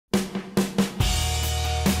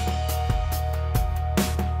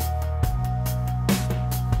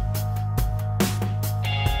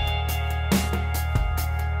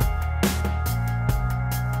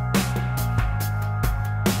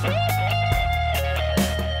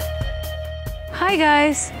Hi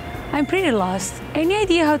guys, I'm pretty lost. Any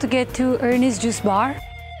idea how to get to Ernie's Juice Bar?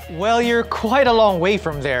 Well, you're quite a long way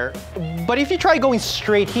from there. But if you try going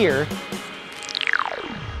straight here...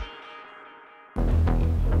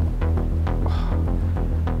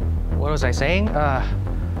 What was I saying?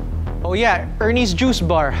 Oh yeah, Ernie's Juice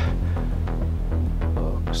Bar.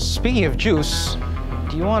 Speaking of juice,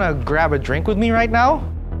 do you want to grab a drink with me right now?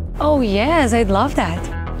 Oh yes, I'd love that.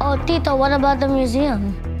 Oh, Tito, what about the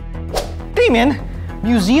museum? Damien,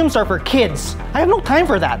 museums are for kids. I have no time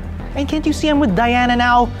for that. And can't you see I'm with Daiana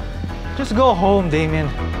now? Just go home, Damien.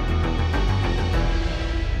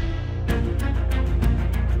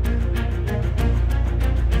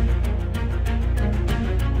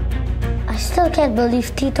 I still can't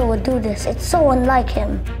believe Tito would do this. It's so unlike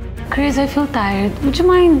him. Chris, I feel tired. Would you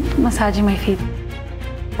mind massaging my feet?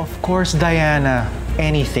 Of course, Daiana.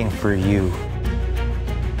 Anything for you.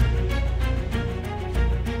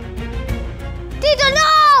 Tito,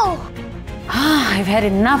 no! I've had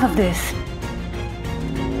enough of this.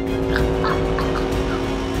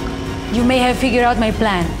 You may have figured out my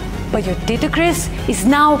plan, but your Tito Chris is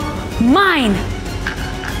now mine!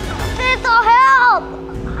 Tito, help!